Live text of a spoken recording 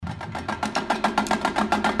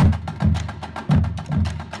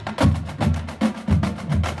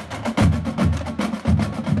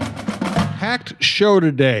packed show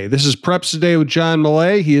today. This is Preps Today with John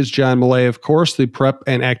Millay. He is John Millay, of course, the prep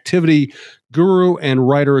and activity guru and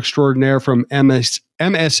writer extraordinaire from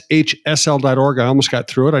MSHSL.org. I almost got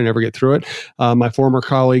through it. I never get through it. My former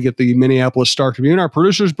colleague at the Minneapolis Star Tribune. Our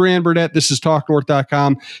producer is Brianne Burdett. This is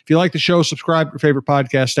TalkNorth.com. If you like the show, subscribe to your favorite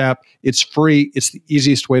podcast app. It's free. It's the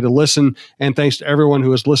easiest way to listen. And thanks to everyone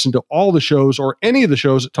who has listened to all the shows or any of the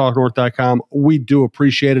shows at TalkNorth.com. We do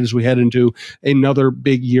appreciate it as we head into another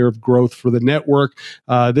big year of growth for the network.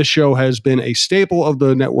 This show has been a staple of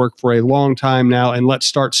the network for a long time now. And let's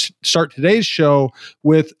start today's show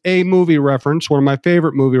with a movie reference, one of my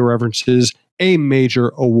favorite movie references, a major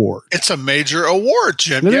award. It's a major award,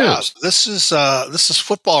 Jim. Is. This is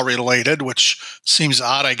football related, which seems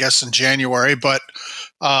odd, I guess, in January. But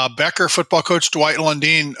Becker football coach Dwight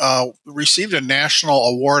Lundeen received a national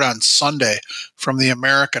award on Sunday from the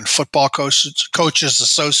American Football Coaches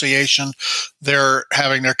Association. They're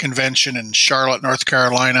having their convention in Charlotte, North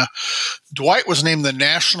Carolina. Dwight was named the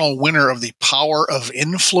national winner of the Power of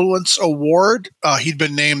Influence Award. He'd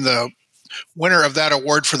been named the winner of that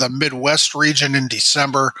award for the Midwest region in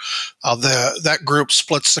December. That group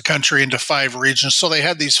splits the country into 5 regions. So they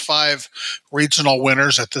had these 5 regional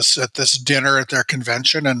winners at this dinner at their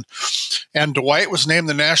convention, and Dwight was named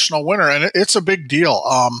the national winner, and it's a big deal.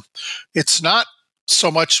 It's not so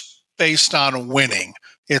much based on winning.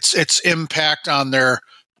 It's impact on the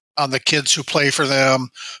kids who play for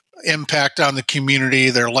them, impact on the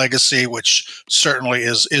community, their legacy, which certainly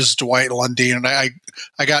is Dwight Lundeen. And I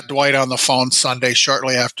got Dwight on the phone Sunday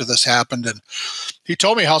shortly after this happened, and he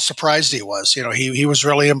told me how surprised he was. You know, he was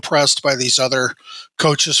really impressed by these other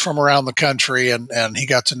coaches from around the country, and he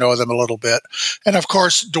got to know them a little bit. And of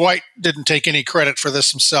course, Dwight didn't take any credit for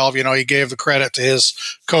this himself. You know, he gave the credit to his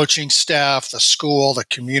coaching staff, the school, the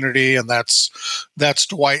community, and that's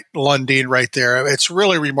Dwight Lundeen right there. It's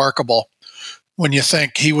really remarkable when you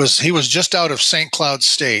think he was just out of St. Cloud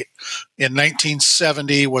State in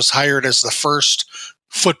 1970, was hired as the first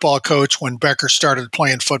football coach when Becker started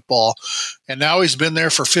playing football. And now he's been there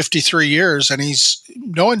for 53 years, and he's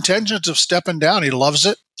no intentions of stepping down. He loves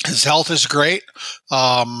it. His health is great.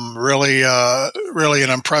 Really an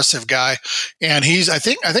impressive guy. And I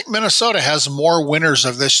think Minnesota has more winners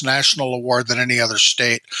of this national award than any other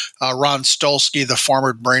state. Ron Stolsky, the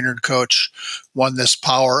former Brainerd coach, won this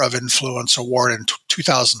Power of Influence award in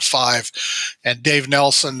 2005. And Dave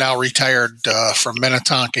Nelson, now retired from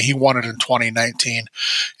Minnetonka, he won it in 2019.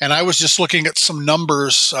 And I was just looking at some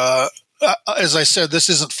numbers. As I said, this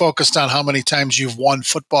isn't focused on how many times you've won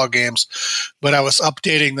football games, but I was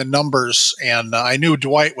updating the numbers, and I knew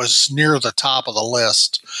Dwight was near the top of the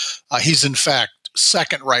list. He's, in fact,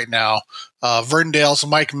 second right now. Verndale's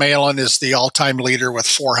Mike Malin is the all-time leader with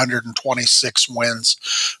 426 wins.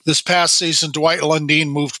 This past season, Dwight Lundeen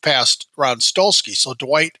moved past Ron Stolsky. So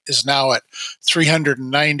Dwight is now at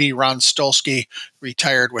 390. Ron Stolsky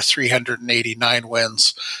retired with 389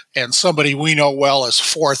 wins. And somebody we know well is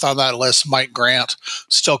fourth on that list, Mike Grant,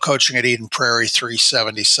 still coaching at Eden Prairie,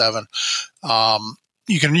 377.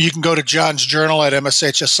 You can go to John's Journal at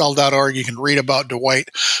mshsl.org. You can read about Dwight.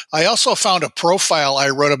 I also found a profile I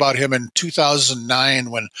wrote about him in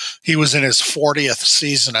 2009 when he was in his 40th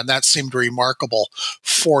season, and that seemed remarkable,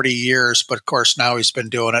 40 years. But, of course, now he's been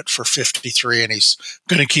doing it for 53, and he's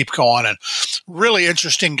going to keep going. And really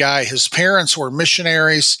interesting guy. His parents were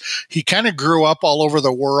missionaries. He kind of grew up all over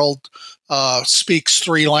the world, speaks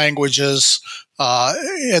 3 languages.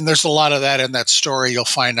 And there's a lot of that in that story you'll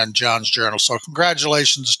find on John's Journal. So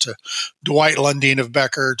congratulations to Dwight Lundeen of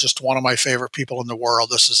Becker, just one of my favorite people in the world.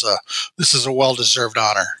 This is a well-deserved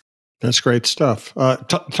honor. That's great stuff.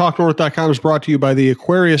 TalkNorth.com is brought to you by the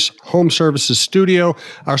Aquarius Home Services Studio.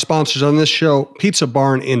 Our sponsors on this show, Pizza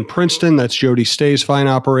Barn in Princeton. That's Jody Stay's fine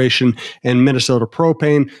operation, and Minnesota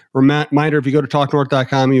Propane. Reminder, if you go to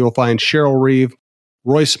TalkNorth.com, you will find Cheryl Reeve,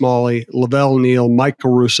 Roy Smalley, Lavelle Neal, Mike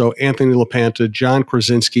Caruso, Anthony LaPanta, John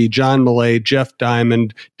Krasinski, John Millay, Jeff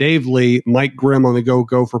Diamond, Dave Lee, Mike Grimm on the Go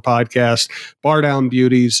Gopher podcast, Bar Down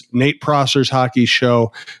Beauties, Nate Prosser's hockey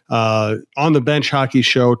show, On the Bench hockey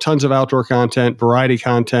show, tons of outdoor content, variety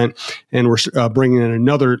content, and we're bringing in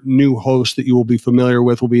another new host that you will be familiar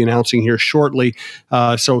with. We'll be announcing here shortly.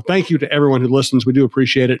 So thank you to everyone who listens. We do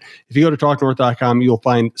appreciate it. If you go to TalkNorth.com, you'll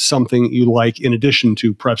find something you like in addition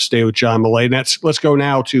to Preps Day with John Millay. Let's go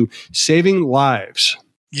now to saving lives.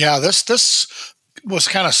 Yeah, this was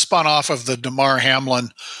kind of spun off of the Damar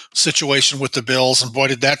Hamlin situation with the Bills, and boy,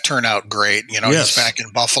 did that turn out great. You know, yes. He's back in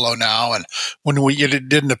Buffalo now, and it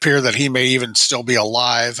didn't appear that he may even still be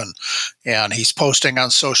alive, and he's posting on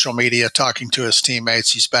social media, talking to his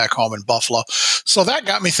teammates. He's back home in Buffalo. So that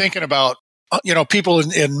got me thinking about people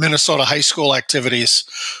in Minnesota high school activities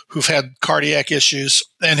who've had cardiac issues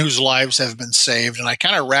and whose lives have been saved. And I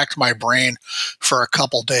kind of racked my brain for a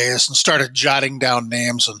couple days and started jotting down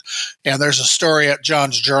names. And there's a story at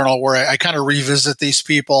John's Journal where I kind of revisit these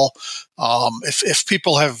people. If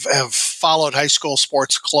people have followed high school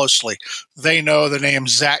sports closely, they know the name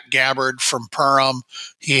Zach Gabbard from Perham.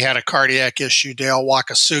 He had a cardiac issue. Dale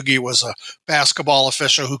Wakasugi was a basketball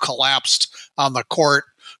official who collapsed on the court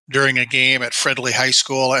during a game at Fridley High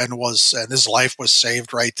School and his life was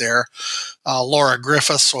saved right there. Laura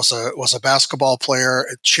Griffiths was a basketball player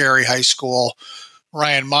at Cherry High School.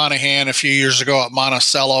 Ryan Monahan a few years ago at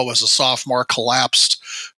Monticello was a sophomore, collapsed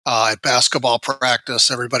at basketball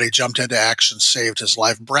practice. Everybody jumped into action, saved his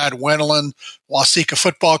life. Brad Winland, Waseca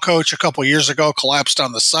football coach, a couple years ago, collapsed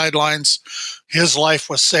on the sidelines. His life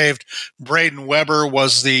was saved. Braden Weber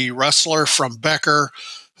was the wrestler from Becker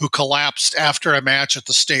who collapsed after a match at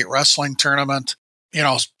the state wrestling tournament.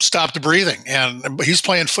 Stopped breathing. And he's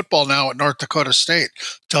playing football now at North Dakota State.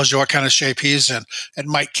 Tells you what kind of shape he's in. And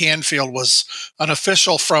Mike Canfield was an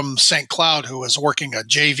official from St. Cloud who was working a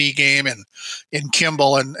JV game in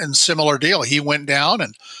Kimball and similar deal. He went down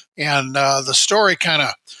and the story kind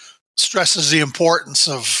of stresses the importance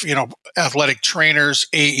of, athletic trainers,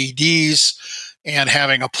 AEDs, and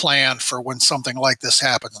having a plan for when something like this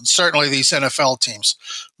happens. And certainly these NFL teams,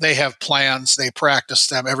 they have plans, they practice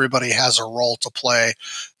them, everybody has a role to play.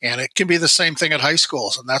 And it can be the same thing at high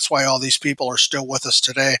schools. And that's why all these people are still with us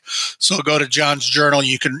today. So go to John's Journal,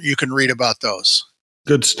 you can read about those.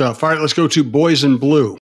 Good stuff. All right, let's go to Boys in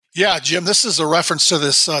Blue. Yeah, Jim, this is a reference to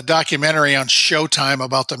this documentary on Showtime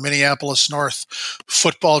about the Minneapolis North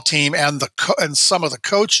football team and some of the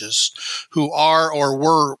coaches who are or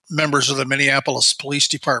were members of the Minneapolis Police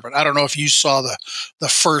Department. I don't know if you saw the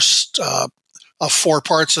first of 4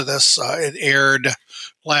 parts of this. It aired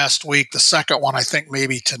last week. The second one, I think,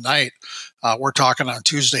 maybe tonight. We're talking on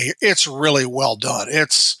Tuesday. It's really well done.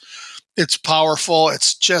 It's powerful.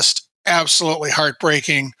 It's just absolutely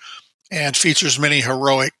heartbreaking and features many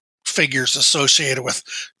heroic figures associated with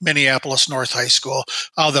Minneapolis North High School.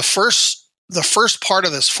 The first part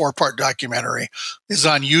of this 4-part documentary is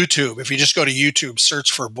on YouTube. If you just go to YouTube,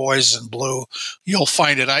 search for Boys in Blue, you'll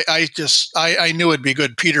find it. I knew it'd be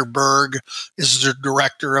good. Peter Berg is the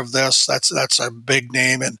director of this. That's a big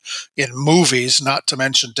name in movies, not to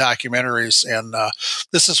mention documentaries. And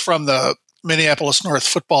this is from the Minneapolis North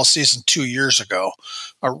football season 2 years ago,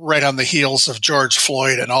 right on the heels of George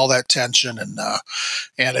Floyd and all that tension, and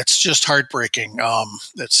it's just heartbreaking.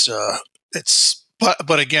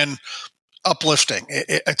 But again, uplifting.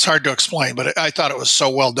 It's hard to explain, but I thought it was so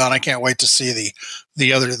well done. I can't wait to see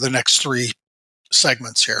the next 3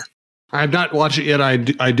 segments here. I have not watched it yet.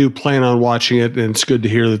 I do plan on watching it, and it's good to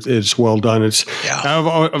hear that it's well done.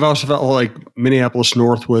 I've also felt like Minneapolis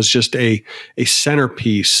North was just a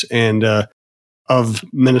centerpiece and of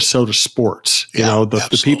Minnesota sports.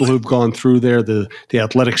 The people who've gone through there, the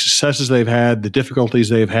athletic successes they've had, the difficulties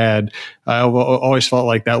they've had. I've always felt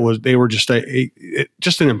like they were it's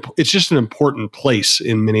just an important place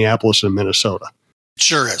in Minneapolis and Minnesota. It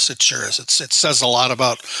sure is. It says a lot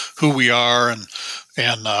about who we are and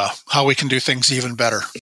how we can do things even better.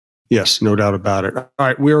 Yes, no doubt about it. All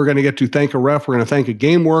right, we are going to get to Thank a Ref. We're going to thank a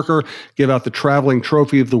game worker, give out the traveling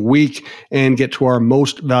trophy of the week, and get to our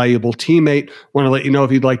most valuable teammate. Want to let you know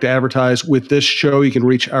if you'd like to advertise with this show, you can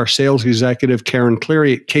reach our sales executive, Karen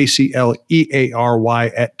Cleary, at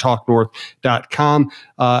KCLEARY@talknorth.com.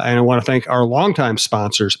 And I want to thank our longtime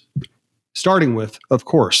sponsors, starting with, of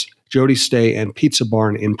course, Jody Stay and Pizza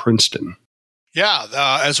Barn in Princeton.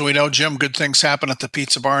 Yeah, as we know, Jim, good things happen at the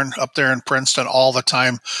Pizza Barn up there in Princeton all the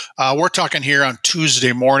time. We're talking here on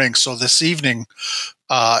Tuesday morning, so this evening,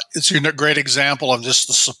 it's a great example of just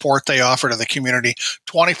the support they offer to the community.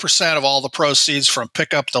 20% of all the proceeds from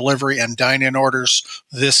pickup, delivery, and dine-in orders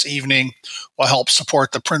this evening will help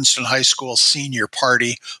support the Princeton High School senior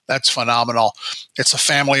party. That's phenomenal. It's a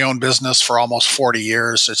family-owned business for almost 40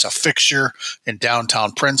 years. It's a fixture in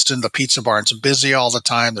downtown Princeton. The Pizza Barn's busy all the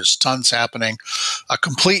time. There's tons happening. A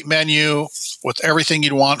complete menu with everything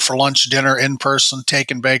you'd want for lunch, dinner, in-person,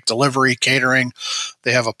 take and bake, delivery, catering.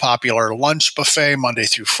 They have a popular lunch buffet Monday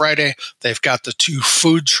through Friday. They've got the 2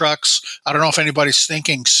 food trucks. I don't know if anybody's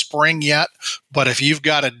thinking spring yet, but if you've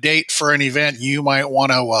got a date for an event, you might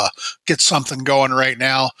want to get something going right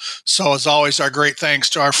now. So as always, our great thanks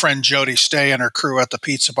to our friend Jody Stay and her crew at the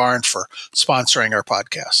Pizza Barn for sponsoring our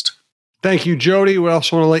podcast. Thank you, Jody. We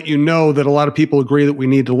also want to let you know that a lot of people agree that we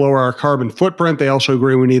need to lower our carbon footprint. They also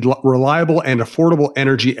agree we need reliable and affordable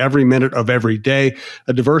energy every minute of every day.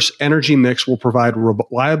 A diverse energy mix will provide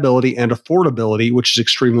reliability and affordability, which is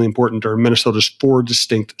extremely important during Minnesota's 4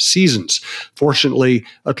 distinct seasons. Fortunately,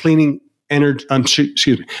 a clean energy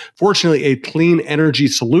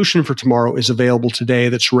solution for tomorrow is available today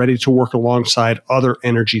that's ready to work alongside other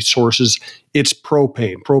energy sources. It's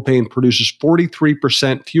propane. Propane produces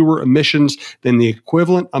 43% fewer emissions than the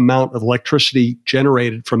equivalent amount of electricity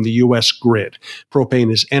generated from the U.S. grid.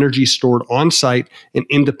 Propane is energy stored on site and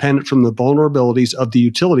independent from the vulnerabilities of the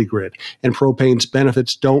utility grid. And propane's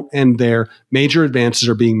benefits don't end there. Major advances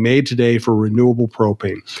are being made today for renewable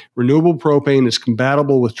propane. Renewable propane is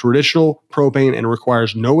compatible with traditional propane and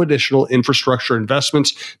requires no additional infrastructure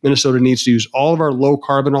investments. Minnesota needs to use all of our low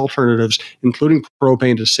carbon alternatives, including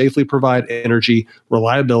propane, to safely provide energy,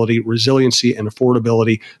 reliability, resiliency, and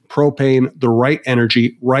affordability. Propane, the right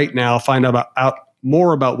energy right now. Find out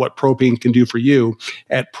more about what propane can do for you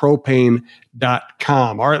at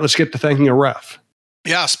propane.com. All right, let's get to thanking a ref.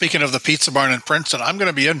 Yeah, speaking of the Pizza Barn in Princeton, I'm going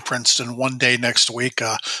to be in Princeton one day next week.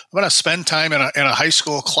 I'm going to spend time in a high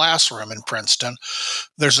school classroom in Princeton.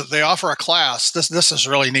 They offer a class. This is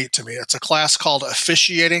really neat to me. It's a class called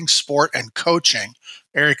Officiating, Sport, and Coaching.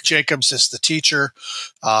 Eric Jacobs is the teacher.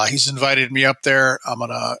 He's invited me up there. I'm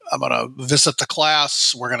gonna visit the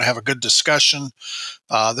class. We're gonna have a good discussion.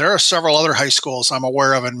 There are several other high schools I'm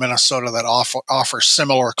aware of in Minnesota that offer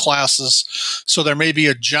similar classes. So there may be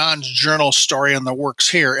a John's Journal story in the works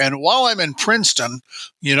here. And while I'm in Princeton,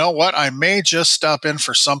 you know what? I may just stop in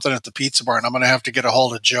for something at the Pizza Barn. I'm going to have to get a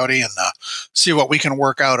hold of Jody and see what we can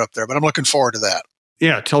work out up there. But I'm looking forward to that.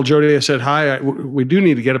 Yeah, tell Jody I said hi. We do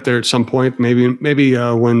need to get up there at some point. Maybe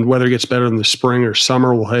when weather gets better in the spring or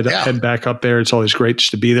summer, we'll head back up there. It's always great just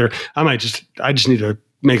to be there. I just need to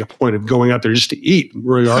make a point of going out there just to eat,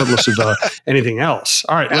 regardless of anything else.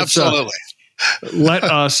 All right, absolutely. Let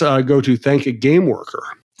us go to Thank a Game Worker.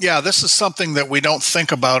 Yeah, this is something that we don't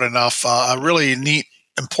think about enough. A really neat,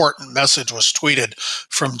 important message was tweeted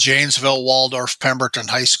from Janesville Waldorf Pemberton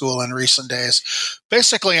High School in recent days,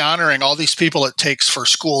 basically honoring all these people it takes for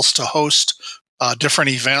schools to host different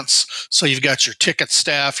events. So you've got your ticket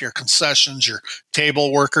staff, your concessions, your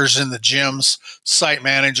table workers in the gyms, site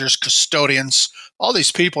managers, custodians, all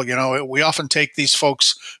these people. You know, we often take these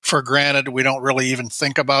folks for granted. We don't really even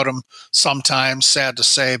think about them sometimes, sad to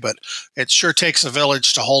say, but it sure takes a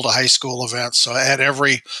village to hold a high school event. So at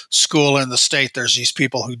every school in the state, there's these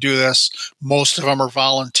people who do this. Most of them are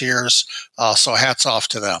volunteers. So hats off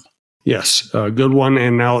to them. Yes, good one.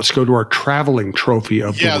 And now let's go to our traveling trophy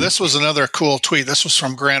of the week. This was another cool tweet. This was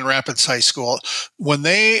from Grand Rapids High School. When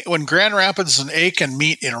Grand Rapids and Aiken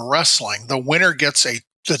meet in wrestling, the winner gets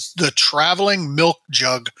the traveling milk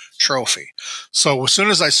jug trophy. So as soon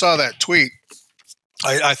as I saw that tweet,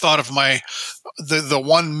 I thought of the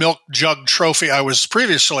one milk jug trophy I was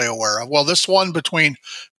previously aware of. Well, this one between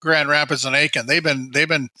Grand Rapids and Aiken, they've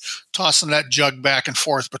been tossing that jug back and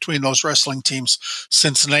forth between those wrestling teams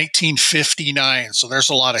since 1959. So there's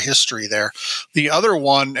a lot of history there. The other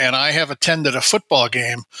one, and I have attended a football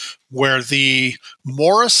game where the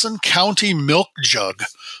Morrison County milk jug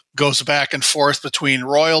goes back and forth between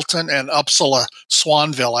Royalton and Uppsala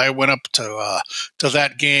Swanville. I went up to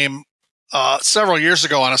that game several years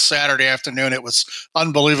ago on a Saturday afternoon. It was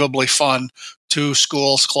unbelievably fun. Two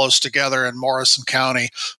schools close together in Morrison County.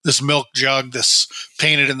 This milk jug, this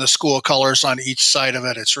painted in the school colors on each side of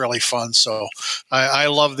it. It's really fun. So I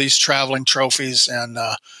love these traveling trophies, and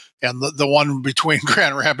the one between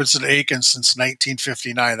Grand Rapids and Aiken since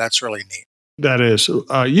 1959. That's really neat. That is.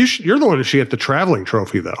 You're the one who should get the traveling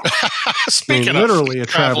trophy, though. Speaking literally of a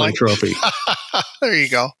traveling trophy. There you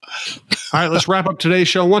go. All right, let's wrap up today's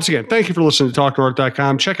show. Once again, thank you for listening to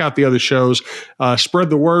TalkNorth.com. Check out the other shows.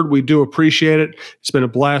 Spread the word. We do appreciate it. It's been a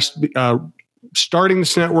blast starting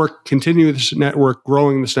this network, continuing this network,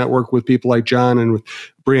 growing this network with people like John and with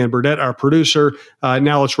Brianne Burdett, our producer.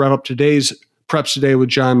 Now let's wrap up today's Preps Today with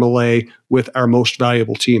John Millay with our most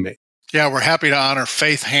valuable teammate. Yeah, we're happy to honor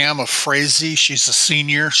Faith Ham of Frazee. She's a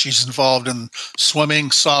senior. She's involved in swimming,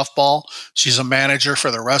 softball. She's a manager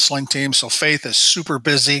for the wrestling team. So Faith is super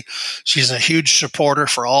busy. She's a huge supporter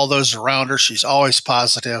for all those around her. She's always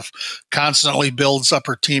positive, constantly builds up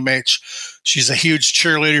her teammates. She's a huge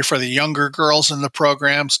cheerleader for the younger girls in the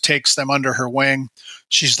programs, takes them under her wing.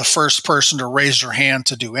 She's the first person to raise her hand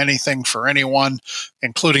to do anything for anyone,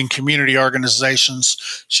 including community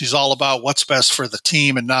organizations. She's all about what's best for the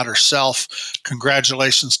team and not herself.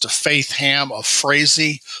 Congratulations to Faith Ham of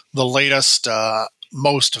Frazee, the latest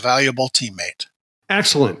most valuable teammate.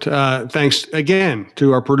 Excellent. Thanks again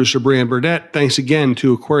to our producer, Brian Burdett. Thanks again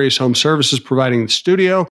to Aquarius Home Services providing the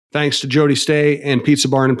studio. Thanks to Jody Stay and Pizza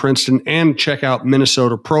Barn in Princeton, and check out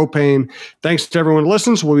Minnesota Propane. Thanks to everyone who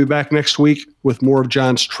listens. We'll be back next week with more of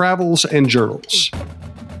John's travels and journals.